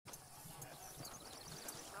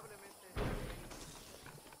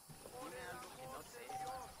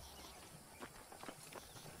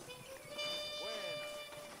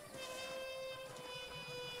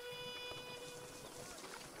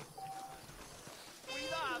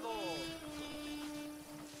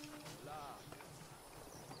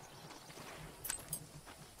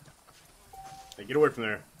Get away from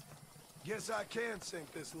there. Guess I can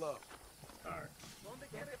sink this low. Alright.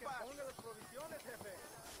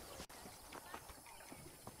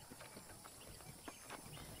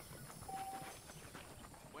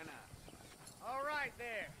 All right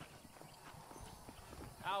there.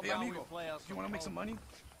 How Hey, about amigo, we play us you want to make some money?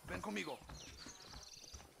 Ven conmigo.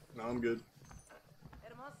 No, I'm good.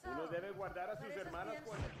 Uno debe guardar a sus hermanas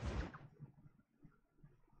cuando...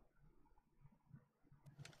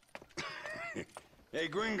 Hey,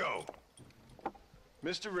 gringo.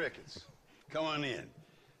 Mr. Ricketts. Come on in.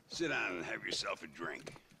 Sit down and have yourself a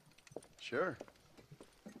drink. Sure.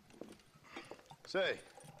 Say,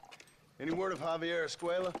 any word of Javier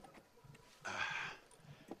Escuela?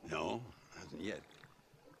 No, hasn't yet.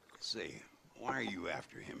 Say, why are you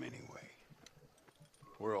after him anyway?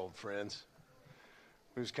 We're old friends.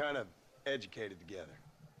 We was kind of educated together.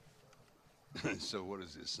 So what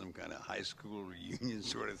is this, some kind of high school reunion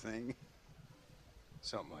sort of thing?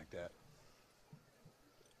 Something like that.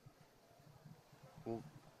 Well,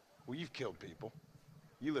 you've killed people.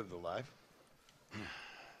 You lived the life.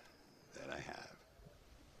 That I have.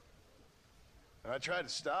 And I tried to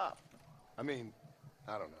stop. I mean,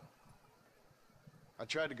 I don't know. I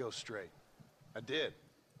tried to go straight. I did.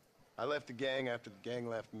 I left the gang after the gang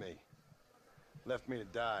left me. Left me to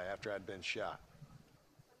die after I'd been shot.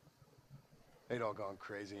 They'd all gone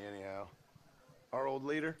crazy anyhow. Our old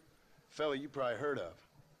leader, fella you probably heard of.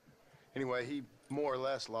 Anyway, he more or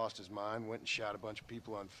less lost his mind, went and shot a bunch of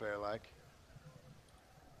people unfair like.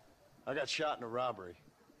 I got shot in a robbery.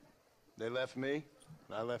 They left me,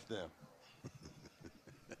 and I left them.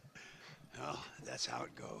 Well, that's how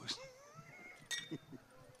it goes.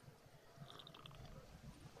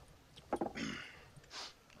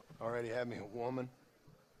 Already had me a woman,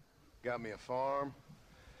 got me a farm,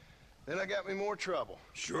 then I got me more trouble.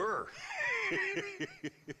 Sure.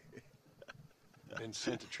 Been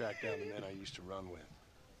sent to track down the men I used to run with.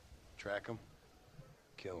 Track them,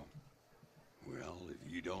 kill them. Well,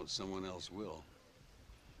 if you don't, someone else will.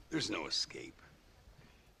 There's no escape.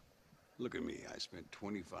 Look at me, I spent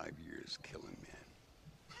 25 years killing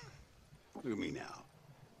men. Look at me now,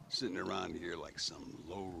 sitting around here like some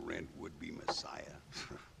low-rent would-be messiah.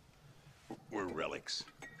 We're relics.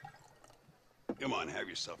 Come on, have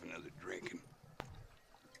yourself another drink and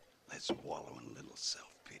let's wallow in a little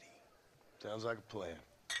self-pity. Sounds like a plan.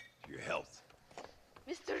 Your health.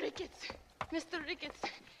 Mr. Ricketts! Mr. Ricketts!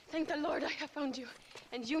 Thank the Lord I have found you.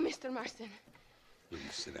 And you, Mr. Marston. Will you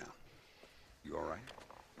sit down? You all right?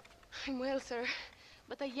 I'm well, sir.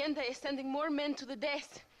 But Allende is sending more men to the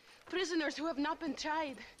death. Prisoners who have not been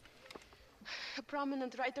tried. A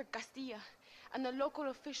prominent writer, Castilla, and a local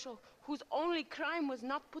official whose only crime was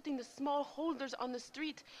not putting the small holders on the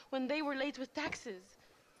street when they were late with taxes.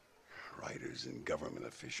 Writers and government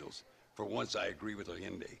officials. For once, I agree with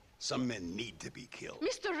Allende. Some men need to be killed.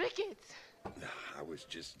 Mr. Ricketts! I was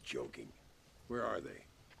just joking. Where are they?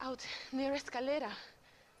 Out near Escalera.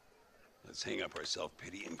 Let's hang up our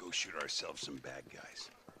self-pity and go shoot ourselves some bad guys.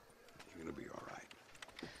 You're gonna be all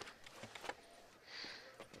right.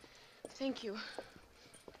 Thank you.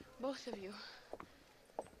 Both of you.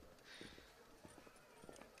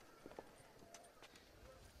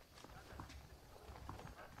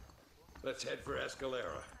 Let's head for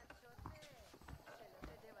Escalera.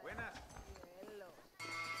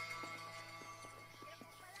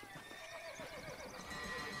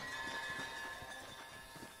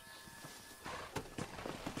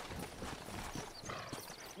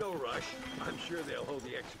 No rush. I'm sure they'll hold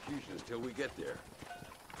the executions till we get there.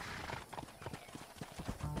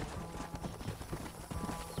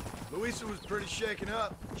 Luisa was pretty shaken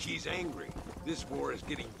up. She's angry. This war is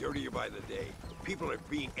getting dirtier by the day. People are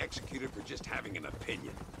being executed for just having an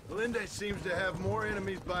opinion. Allende seems to have more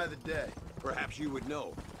enemies by the day. Perhaps you would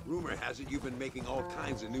know. Rumor has it you've been making all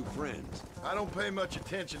kinds of new friends. I don't pay much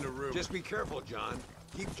attention to rumors. Just be careful, John.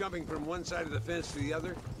 Keep jumping from one side of the fence to the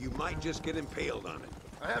other, you might just get impaled on it.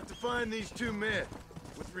 I have to find these two men.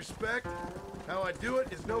 With respect, how I do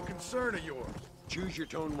it is no concern of yours. Choose your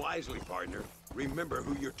tone wisely, partner. Remember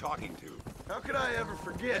who you're talking to. How could I ever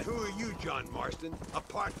forget? And who are you, John Marston?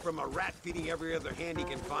 Apart from a rat feeding every other hand he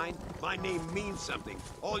can find, my name means something.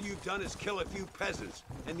 All you've done is kill a few peasants,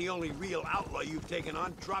 and the only real outlaw you've taken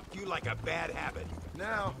on dropped you like a bad habit.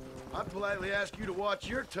 Now, I politely ask you to watch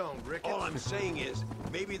your tone, Ricketts. All I'm saying is,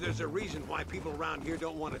 maybe there's a reason why people around here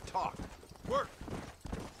don't want to talk. Work!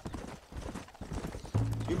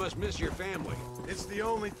 You must miss your family. It's the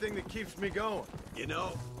only thing that keeps me going. You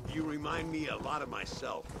know, you remind me a lot of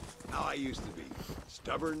myself. How I used to be.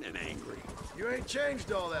 Stubborn and angry. You ain't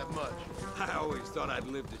changed all that much. I always thought I'd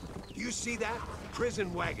lived it. You see that?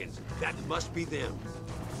 Prison wagons. That must be them.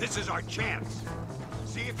 This is our chance.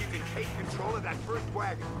 See if you can take control of that first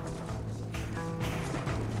wagon.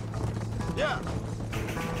 Yeah.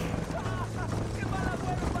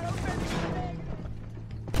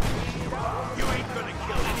 You ain't gonna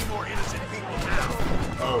kill any more innocent people now.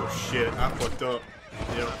 Oh shit, I fucked up.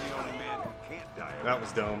 Yep. The only man who can't die. That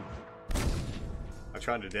was dumb. I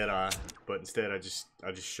tried to deadeye, but instead I just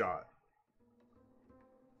shot.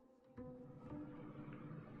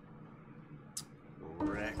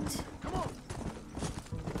 Wrecked. Come on.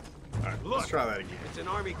 Alright, Look, let's try that again. It's an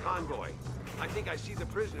army convoy. I think I see the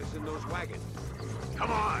prisoners in those wagons. Come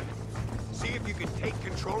on. See if you can take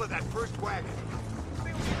control of that first wagon.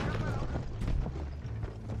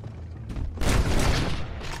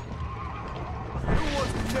 Who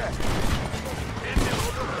wants to check?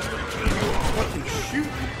 Fucking shoot!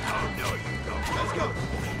 Oh, no, you don't. Let's go.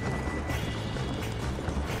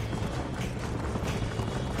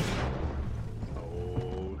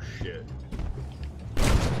 Oh shit.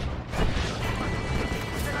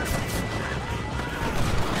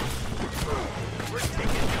 We're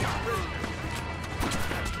taking them prisoners.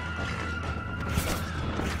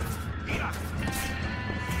 Get up.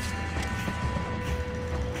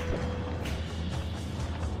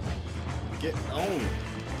 Get on!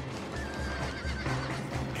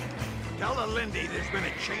 Tell the Lindy there's been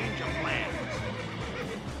a change of plans.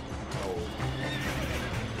 Oh.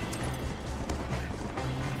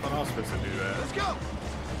 Thought I was supposed to do that. Let's go.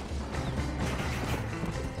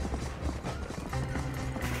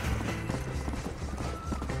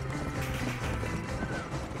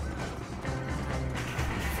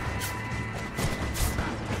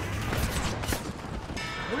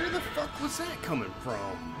 Where the fuck was that coming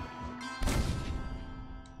from?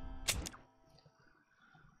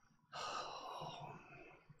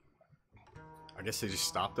 I guess they just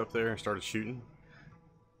stopped up there and started shooting.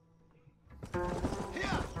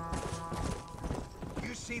 Here.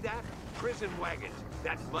 You see that? Prison wagons.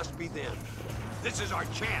 That must be them. This is our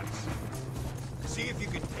chance. See if you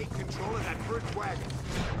can take control of that first wagon.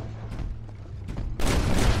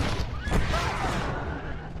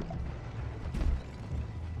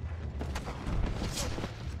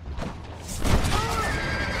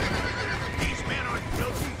 These men aren't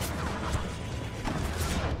guilty.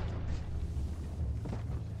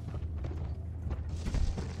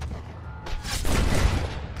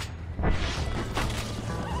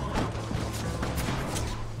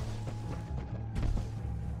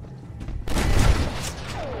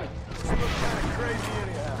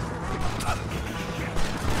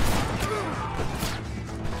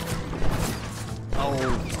 Oh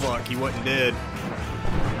fuck, he wasn't dead.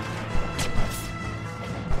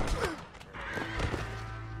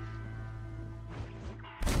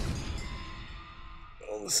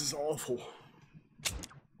 Oh, this is awful.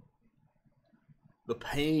 The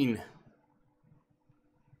pain.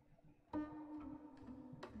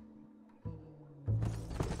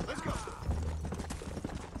 Let's go.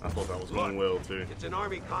 I thought that was going well too. It's an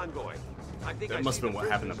army convoy. I think That must have been what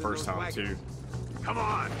happened the first time too. Come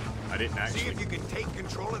on. I didn't See actually. if you can take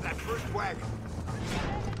control of that first wagon.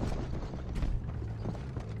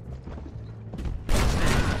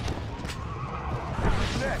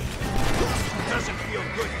 Doesn't feel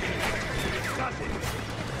good getting executed, does it?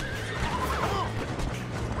 Come on.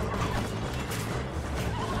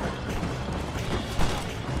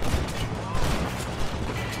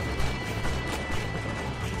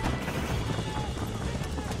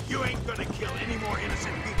 You ain't gonna kill any more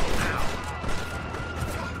innocent people now.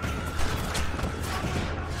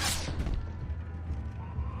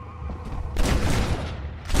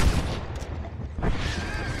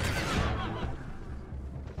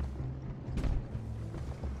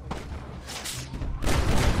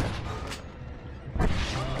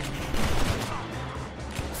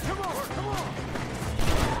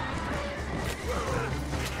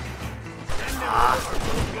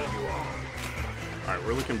 Alright,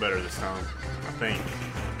 we're looking better this time, I think.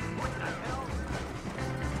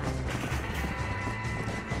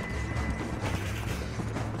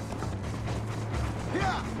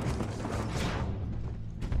 Yeah.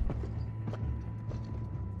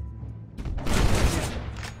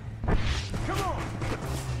 Come on.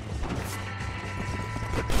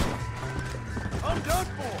 I'm done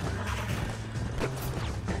for.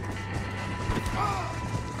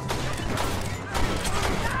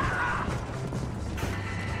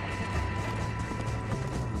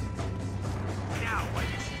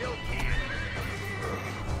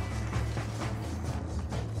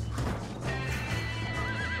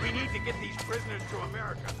 need to get these prisoners to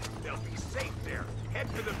America. They'll be safe there. Head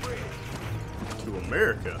for the bridge. To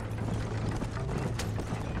America?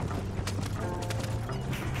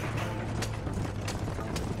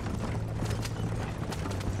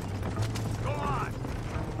 Go on.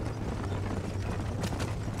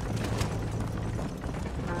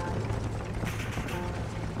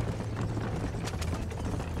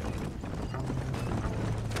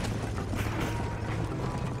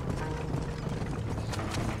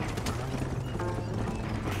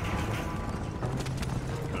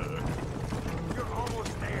 You're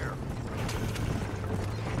almost there.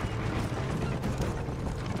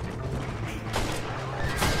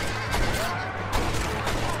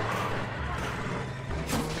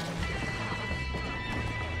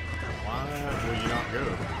 Why will you not go?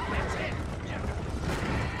 That's it.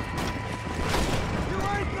 You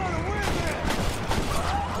ain't gonna win this!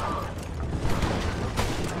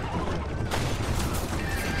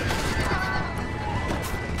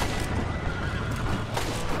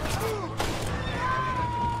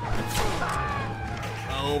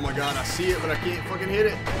 Oh my god, I see it, but I can't fucking hit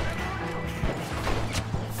it.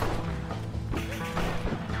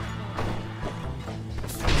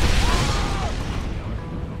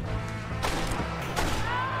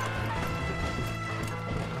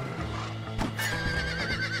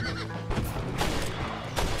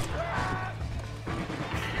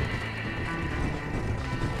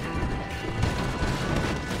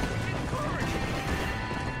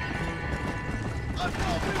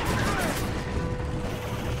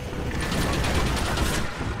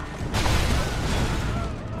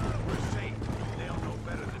 We're safe. They'll know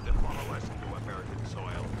better than to follow us into American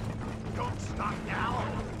soil. Don't stop now.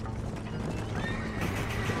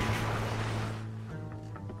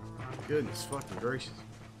 Goodness fucking gracious.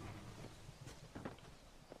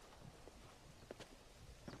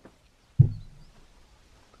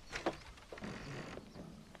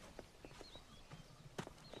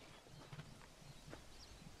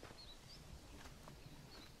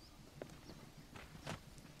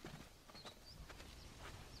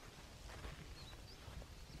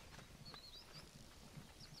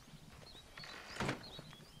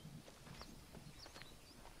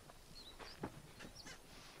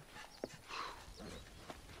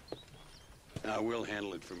 I will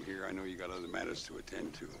handle it from here. I know you got other matters to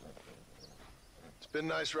attend to. It's been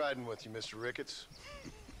nice riding with you, Mr. Ricketts.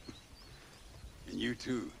 And you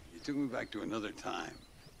too. You took me back to another time.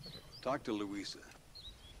 Talk to Louisa.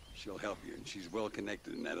 She'll help you, and she's well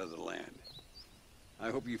connected in that other land.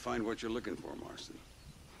 I hope you find what you're looking for, Marston.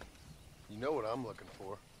 You know what I'm looking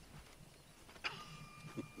for.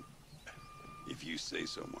 If you say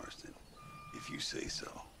so, Marston. If you say so.